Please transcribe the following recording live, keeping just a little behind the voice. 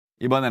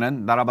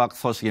이번에는 나라 밖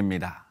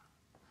소식입니다.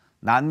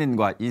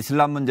 난민과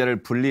이슬람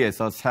문제를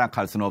분리해서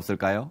생각할 수는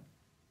없을까요?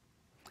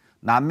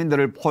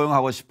 난민들을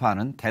포용하고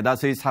싶어하는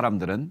대다수의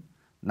사람들은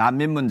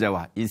난민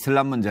문제와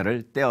이슬람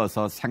문제를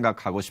떼어서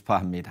생각하고 싶어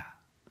합니다.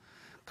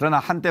 그러나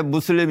한때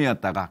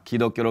무슬림이었다가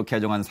기독교로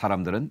개종한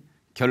사람들은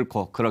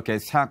결코 그렇게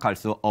생각할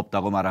수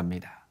없다고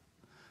말합니다.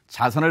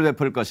 자선을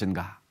베풀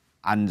것인가,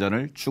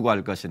 안전을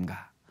추구할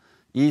것인가,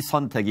 이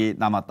선택이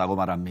남았다고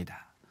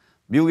말합니다.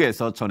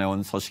 미국에서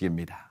전해온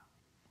소식입니다.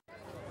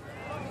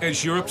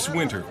 As Europe's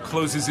winter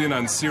closes in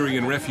on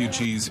Syrian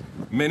refugees,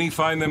 many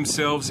find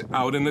themselves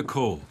out in the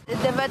cold.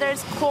 The weather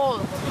is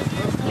cold.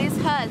 Please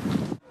help.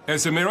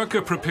 As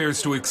America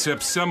prepares to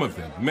accept some of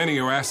them, many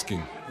are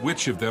asking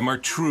which of them are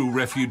true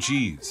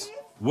refugees.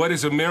 What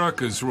is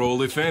America's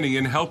role, if any,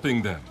 in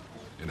helping them?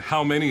 And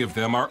how many of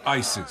them are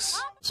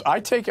ISIS? I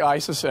take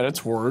ISIS at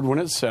its word when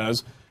it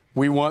says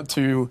we want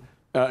to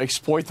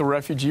exploit the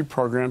refugee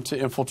program to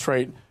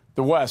infiltrate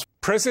the West.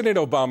 President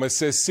Obama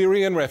says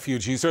Syrian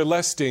refugees are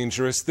less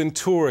dangerous than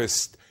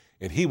tourists,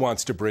 and he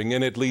wants to bring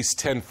in at least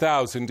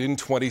 10,000 in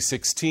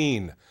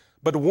 2016.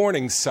 But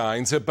warning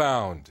signs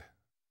abound.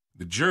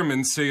 The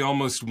Germans say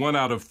almost 1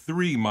 out of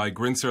 3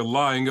 migrants are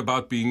lying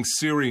about being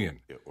Syrian.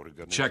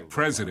 The Czech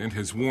president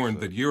has warned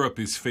that Europe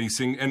is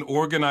facing an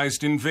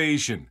organized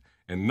invasion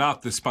and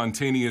not the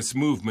spontaneous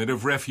movement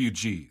of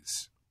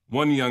refugees.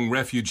 One young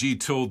refugee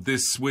told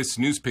this Swiss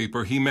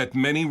newspaper he met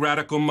many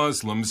radical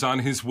Muslims on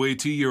his way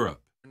to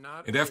Europe.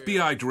 And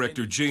FBI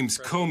Director James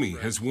Comey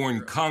has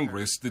warned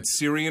Congress that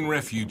Syrian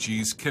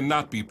refugees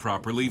cannot be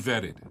properly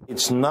vetted.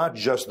 It's not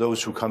just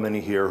those who come in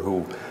here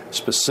who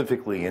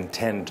specifically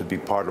intend to be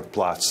part of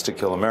plots to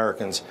kill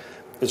Americans.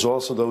 It's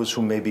also those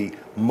who may be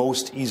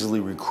most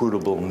easily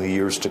recruitable in the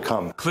years to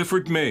come.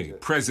 Clifford May,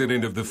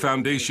 president of the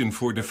Foundation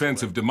for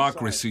Defense of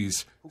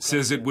Democracies,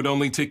 says it would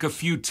only take a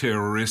few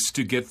terrorists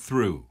to get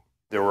through.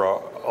 There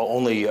were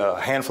only a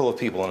handful of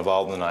people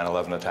involved in the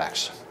 9/11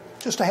 attacks.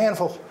 Just a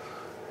handful.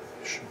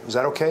 Is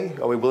that okay?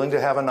 Are we willing to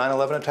have a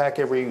 9/11 attack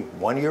every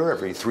 1 year,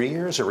 every 3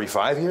 years, every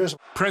 5 years?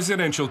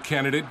 Presidential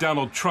candidate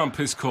Donald Trump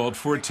has called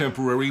for a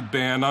temporary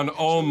ban on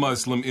all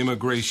Muslim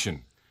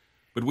immigration.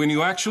 But when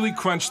you actually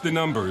crunch the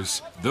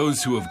numbers,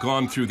 those who have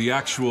gone through the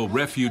actual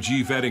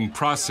refugee vetting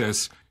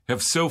process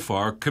have so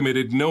far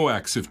committed no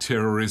acts of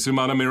terrorism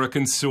on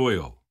American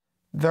soil.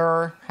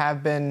 There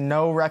have been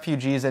no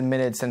refugees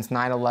admitted since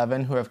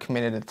 9/11 who have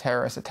committed a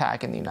terrorist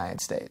attack in the United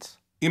States.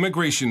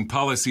 Immigration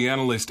policy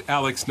analyst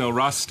Alex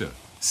Nalrasta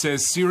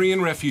says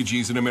Syrian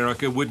refugees in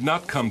America would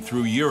not come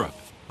through Europe,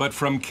 but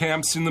from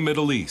camps in the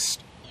Middle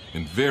East.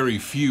 And very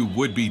few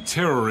would-be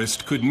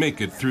terrorists could make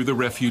it through the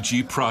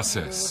refugee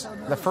process.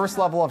 The first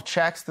level of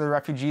checks to the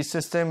refugee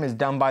system is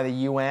done by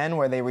the UN,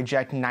 where they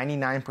reject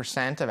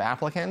 99% of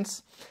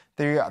applicants.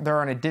 There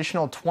are an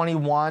additional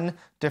 21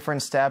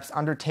 different steps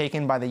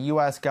undertaken by the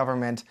U.S.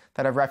 government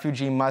that a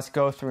refugee must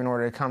go through in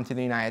order to come to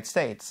the United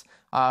States.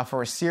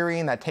 For a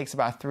Syrian, that takes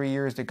about 3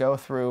 years to go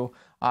through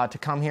to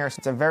come here. So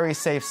it's a very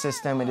safe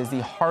system. It is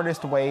the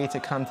hardest way to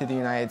come to the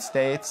United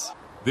States.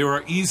 There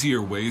are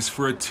easier ways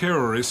for a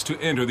terrorist to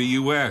enter the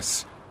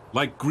U.S.,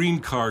 like green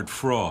card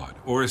fraud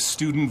or a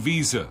student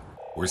visa,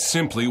 or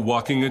simply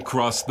walking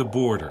across the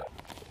border.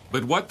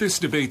 But what this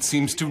debate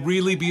seems to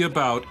really be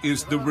about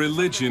is the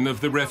religion of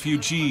the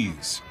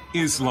refugees,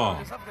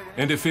 Islam,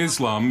 and if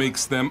Islam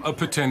makes them a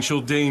potential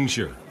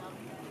danger.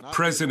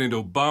 President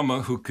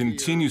Obama, who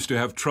continues to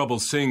have trouble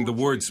saying the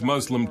words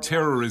Muslim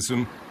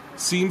terrorism,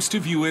 seems to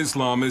view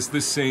Islam as the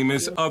same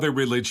as other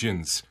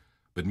religions.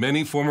 But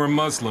many former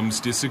Muslims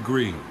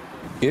disagree.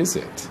 Is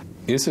it?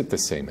 Is it the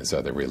same as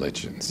other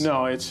religions?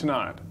 No, it's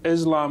not.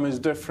 Islam is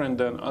different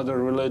than other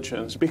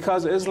religions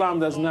because Islam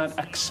does not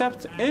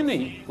accept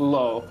any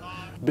law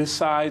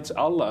besides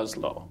Allah's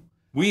law.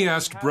 We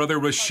asked Brother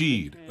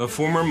Rashid, a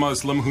former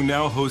Muslim who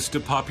now hosts a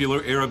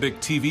popular Arabic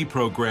TV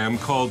program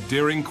called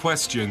Daring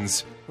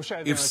Questions,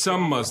 if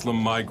some Muslim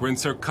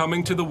migrants are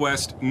coming to the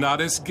West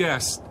not as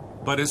guests,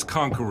 but as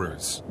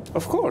conquerors.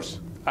 Of course.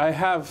 I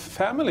have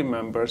family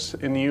members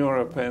in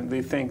Europe and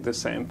they think the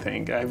same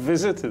thing. I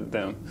visited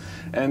them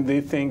and they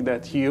think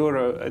that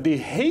Europe, they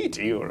hate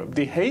Europe,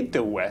 they hate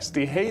the West,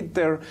 they hate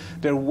their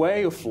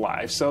way of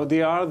life, so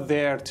they are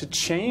there to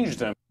change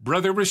them.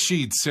 Brother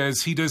Rashid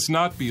says he does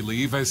not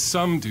believe, as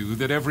some do,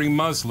 that every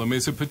Muslim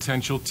is a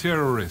potential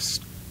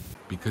terrorist,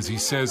 because he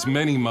says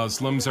many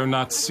Muslims are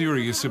not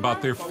serious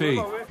about their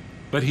faith.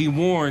 But he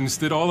warns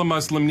that all a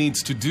Muslim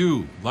needs to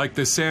do, like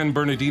the San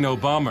Bernardino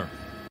bomber,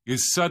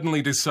 is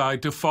suddenly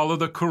decide to follow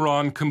the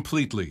Quran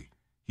completely.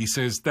 He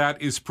says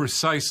that is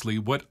precisely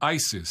what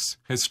ISIS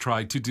has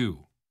tried to do.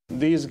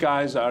 These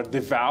guys are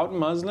devout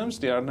Muslims.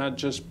 They are not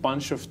just a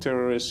bunch of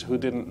terrorists who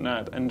did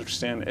not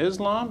understand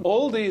Islam.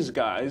 All these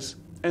guys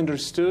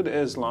understood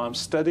Islam,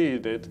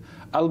 studied it.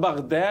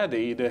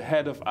 Al-Baghdadi, the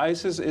head of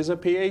ISIS, is a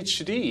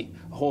PhD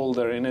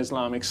holder in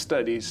Islamic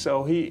studies,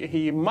 so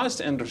he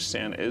must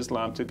understand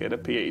Islam to get a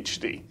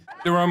PhD.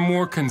 There are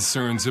more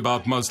concerns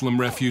about Muslim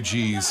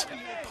refugees.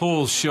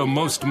 Polls show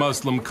most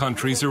Muslim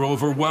countries are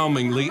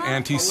overwhelmingly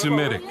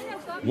anti-Semitic.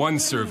 One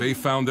survey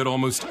found that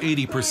almost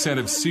 80%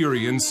 of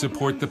Syrians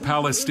support the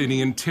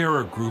Palestinian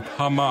terror group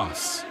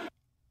Hamas.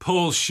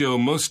 Polls show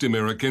most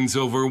Americans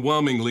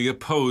overwhelmingly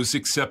oppose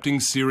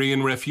accepting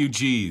Syrian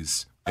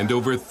refugees, and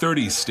over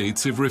 30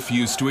 states have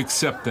refused to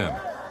accept them.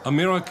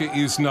 America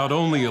is not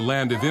only a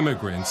land of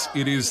immigrants,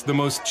 it is the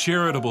most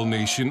charitable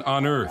nation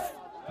on earth.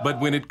 But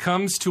when it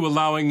comes to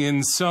allowing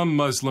in some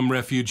Muslim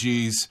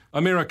refugees,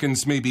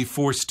 Americans may be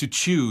forced to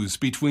choose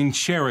between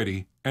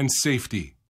charity and safety.